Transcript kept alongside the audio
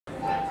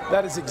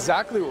That is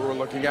exactly what we're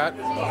looking at,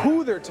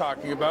 who they're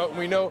talking about. And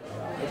we know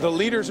the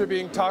leaders are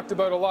being talked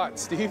about a lot.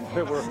 Steve,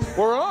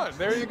 we're on.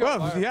 There you go.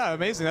 Well, yeah,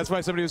 amazing. That's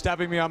why somebody was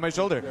tapping me on my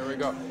shoulder. There we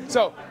go.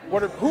 So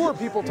who are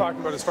people talking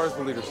about as far as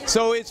the leaders?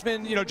 So it's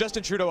been,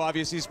 Justin Trudeau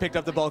obviously has picked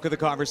up the bulk of the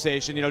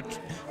conversation.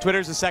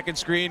 Twitter's the second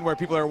screen where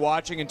people are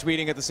watching and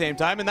tweeting at the same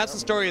time, and that's the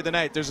story of the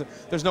night.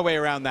 There's no way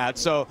around that.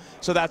 So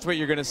that's what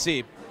you're going to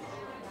see.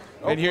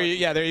 And here,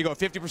 there you go,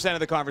 50%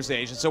 of the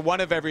conversation. So one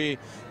of every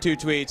 2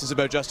 tweets is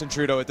about Justin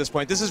Trudeau at this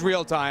point. This is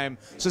real time,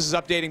 so this is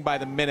updating by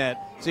the minute.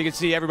 So you can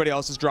see everybody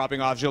else is dropping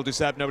off. Gilles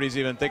Duceppe, nobody's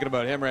even thinking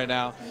about him right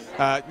now.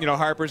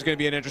 Harper's going to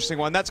be an interesting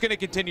one. That's going to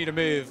continue to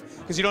move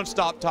because you don't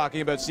stop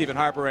talking about Stephen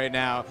Harper right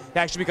now. He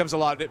actually becomes a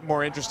lot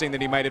more interesting than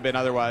he might have been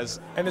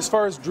otherwise. And as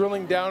far as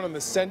drilling down on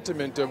the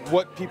sentiment of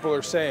what people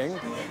are saying.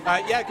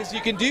 Yeah, because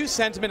you can do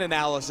sentiment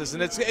analysis,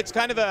 and it's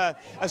kind of a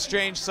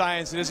strange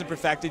science. It isn't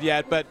perfected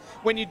yet, but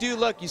when you do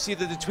look, you see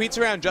that the tweets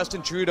around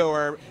Justin Trudeau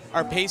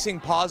are pacing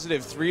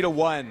positive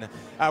 3-1,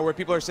 where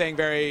people are saying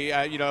very,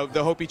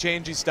 the hopey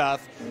changey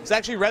stuff. It's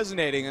actually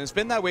resonating, and it's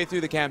been that way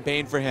through the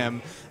campaign for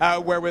him.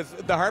 Where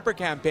with the Harper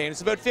campaign,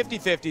 it's about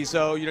 50-50.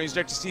 So you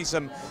start to see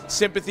some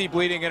sympathy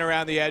bleeding in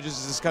around the edges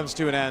as this comes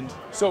to an end.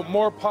 So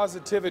more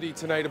positivity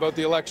tonight about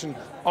the election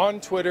on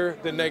Twitter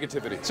than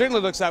negativity. It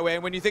certainly looks that way.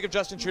 And when you think of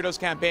Justin Trudeau's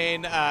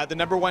campaign, the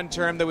 #1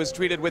 term that was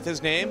tweeted with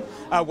his name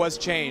was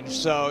changed.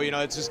 So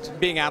it's just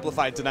being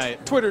amplified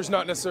tonight. Twitter's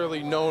not necessarily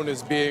known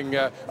as being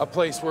a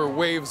place where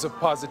waves of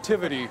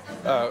positivity.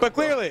 But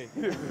clearly.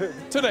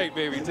 Tonight,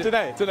 baby.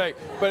 Tonight.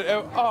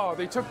 But,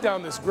 they took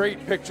down this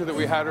great picture that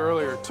we had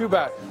earlier. Too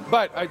bad.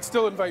 But I'd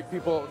still invite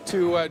people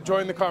to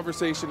join the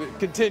conversation. It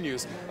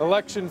continues.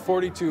 Election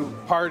 42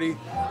 party.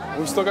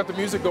 We've still got the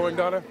music going,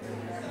 Donna.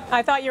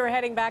 I thought you were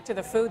heading back to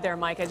the food there,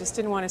 Mike. I just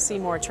didn't want to see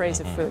more trays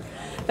of food.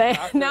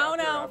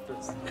 No.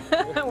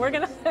 We're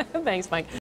going to... Thanks, Mike.